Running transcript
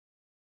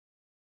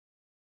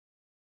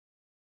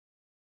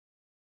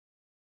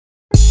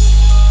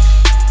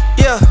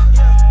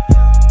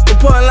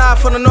live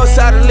from the north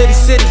side of Liddy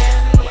City.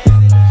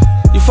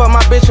 You fuck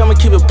my bitch, I'ma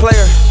keep it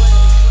player.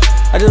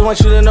 I just want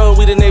you to know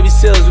we the Navy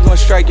SEALs. We gon'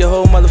 strike your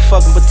whole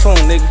motherfucking platoon,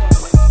 nigga.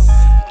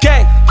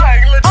 Gang.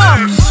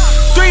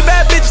 3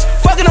 bad bitches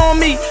fucking on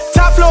me.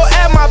 Top floor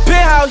at my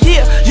penthouse,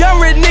 yeah.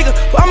 Young rich nigga,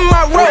 I'm in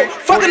my road.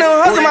 Fucking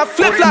them hustle my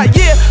flip flop,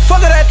 yeah.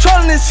 Fuck that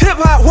trolling this hip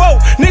hop, whoa.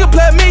 Nigga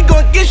play me,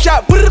 gon' get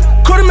shot.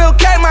 Quarter mil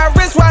K, my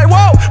wrist wide,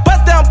 whoa.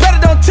 Bust down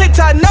better on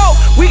TikTok, no.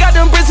 We got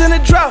them bricks in the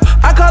drought.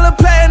 I call a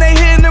play and they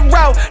hitting the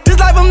route. This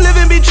life I'm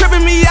living be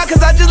tripping me out,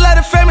 cause I just let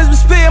the famous be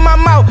spit in my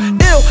mouth.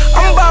 Ew,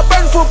 I'm about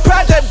burger for a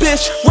project,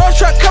 bitch. Road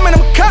truck coming,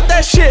 I'ma cop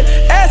that shit.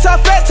 Ass all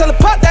fat, tell her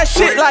pop that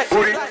shit like.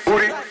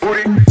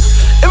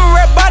 If a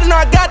rap body, know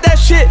I got that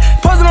shit.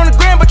 Posing on the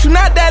gram, but you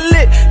not that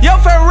lit. Your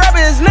favorite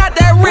rapper is not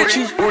that rich.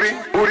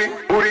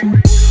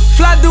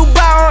 Fly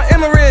Dubai on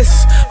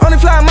Emirates. Only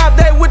fly my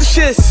day with the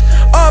shits.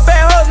 All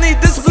bad hoes need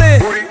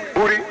discipline.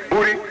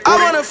 I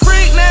want a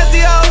freak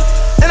nasty hoe,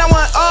 and I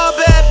want all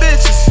bad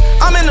bitches.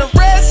 I'm in the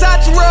red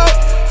Sachi road,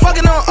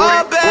 fucking on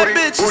all bad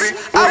bitches.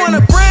 I want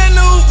a brand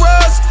new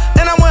Rose,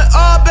 and I want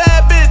all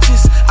bad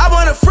bitches. I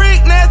want a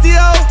freak nasty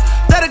hoe,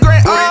 that'll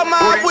grant all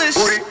my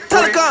wishes.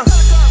 Tell her come,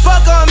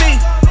 fuck on me.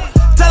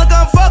 Tell her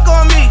come fuck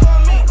on me.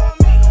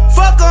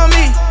 Fuck on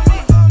me.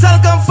 Tell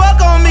her come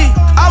fuck on me.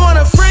 I want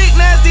a freak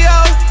nasty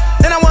hoe,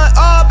 and I want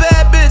all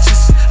bad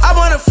bitches. I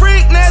want a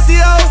freak nasty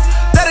hoe,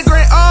 that'll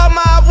grant all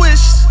my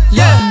wishes.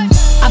 Yeah.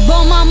 I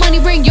bought my money,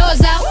 bring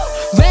yours out.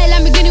 Red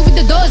Lamborghini with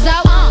the doors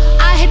out.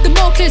 I hit the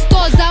mall, clear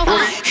stores out.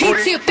 Heat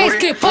to your face,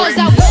 clear paws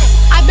out.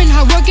 I've been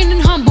hardworking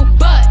and humble,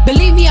 but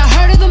believe me, I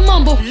heard of the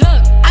mumble.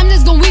 I'm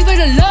just gon' leave it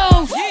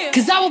alone,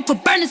 cause I will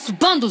put burners for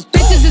bundles.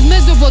 Bitches is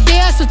miserable, they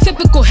are so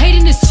typical.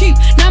 Hating is cheap,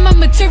 not my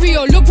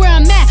material. Look where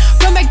I'm at,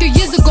 run back 3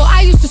 years ago.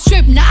 I used to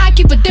strip, now I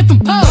keep a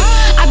different pose.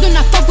 I do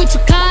not fuck with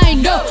your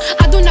kind, no.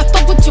 I do not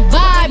fuck with your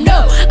vibe,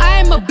 no. I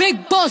am a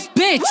big boss,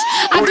 bitch.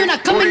 I do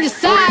not come in your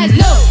size,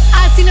 no.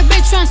 I seen a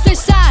bitch tryna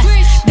switch sides,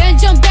 then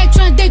jump back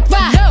tryna dick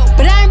ride.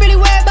 But I ain't really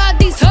worried about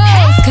these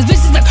hoes, cause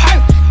bitches like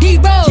hurt,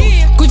 D-Rose.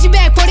 Gucci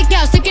bag, 40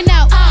 cal sticking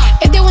out.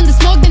 If they want the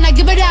smoke, then I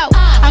give it out.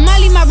 I might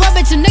leave my rub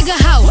at your nigga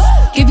house.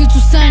 Give you 2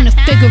 something to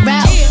figure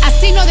out. I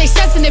see all they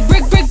shots and they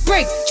brick.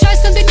 Try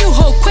something new,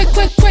 ho, quick.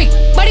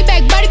 Body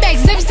bag,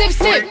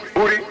 zip.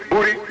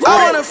 I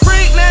want a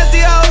freak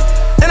nasty hoe,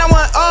 and I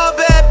want all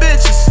bad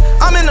bitches.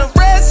 I'm in the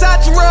red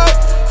Sachi road,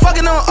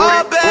 fucking on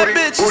all bad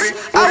bitches.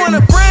 I want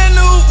a brand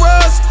new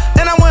Rose,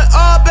 and I want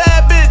all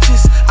bad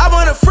bitches. I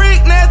want a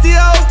freak nasty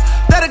hoe,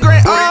 that'll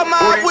grant all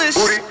my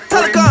wishes.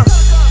 Tell her come,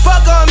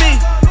 fuck on me.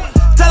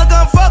 Tell her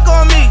come fuck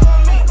on me.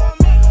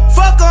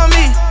 Fuck on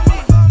me.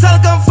 Tell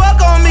her come fuck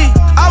on me.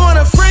 I want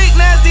a freak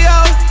nasty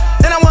hoe,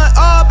 and I want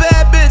all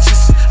bad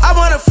bitches. I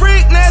want a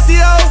freak nasty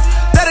hoe,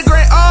 that'll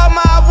grant all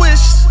my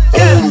wishes.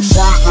 Yeah.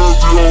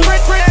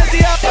 Freak nasty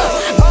hoe.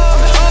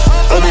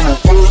 I'm in the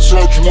red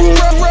Sachi road,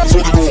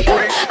 fucking on.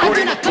 I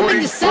do not come in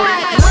your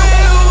side. Brand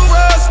new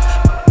Rose,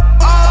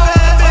 all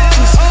bad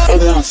bitches. I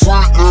want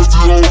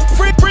a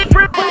freak nasty hoe.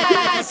 Freak.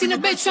 I seen a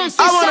bitch tryna switch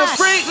I want a sides.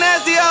 freak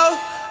nasty hoe,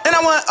 and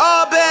I want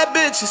all bad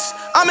bitches.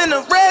 I'm in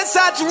the red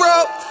Sachi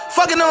road,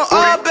 fucking on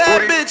all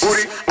bad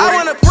bitches. I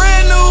want a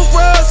brand new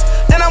Rose,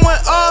 and I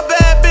want all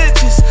bad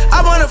bitches.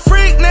 I want a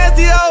freak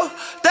nasty hoe,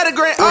 that'll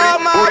grant all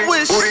my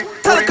wishes.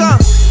 Tell her come,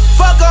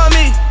 fuck on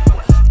me.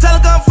 Tell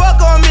her come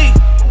fuck on me.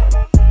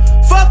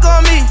 Fuck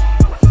on me.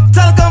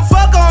 Tell her come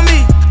fuck on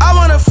me. I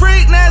want a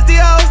freak nasty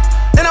hoe,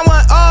 and I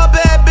want all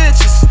bad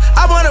bitches.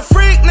 I want a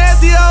freak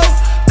nasty hoe,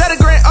 that'll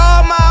grant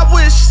all my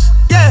wishes.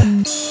 Yeah.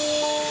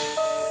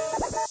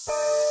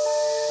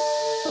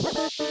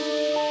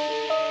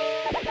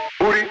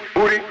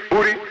 Booty.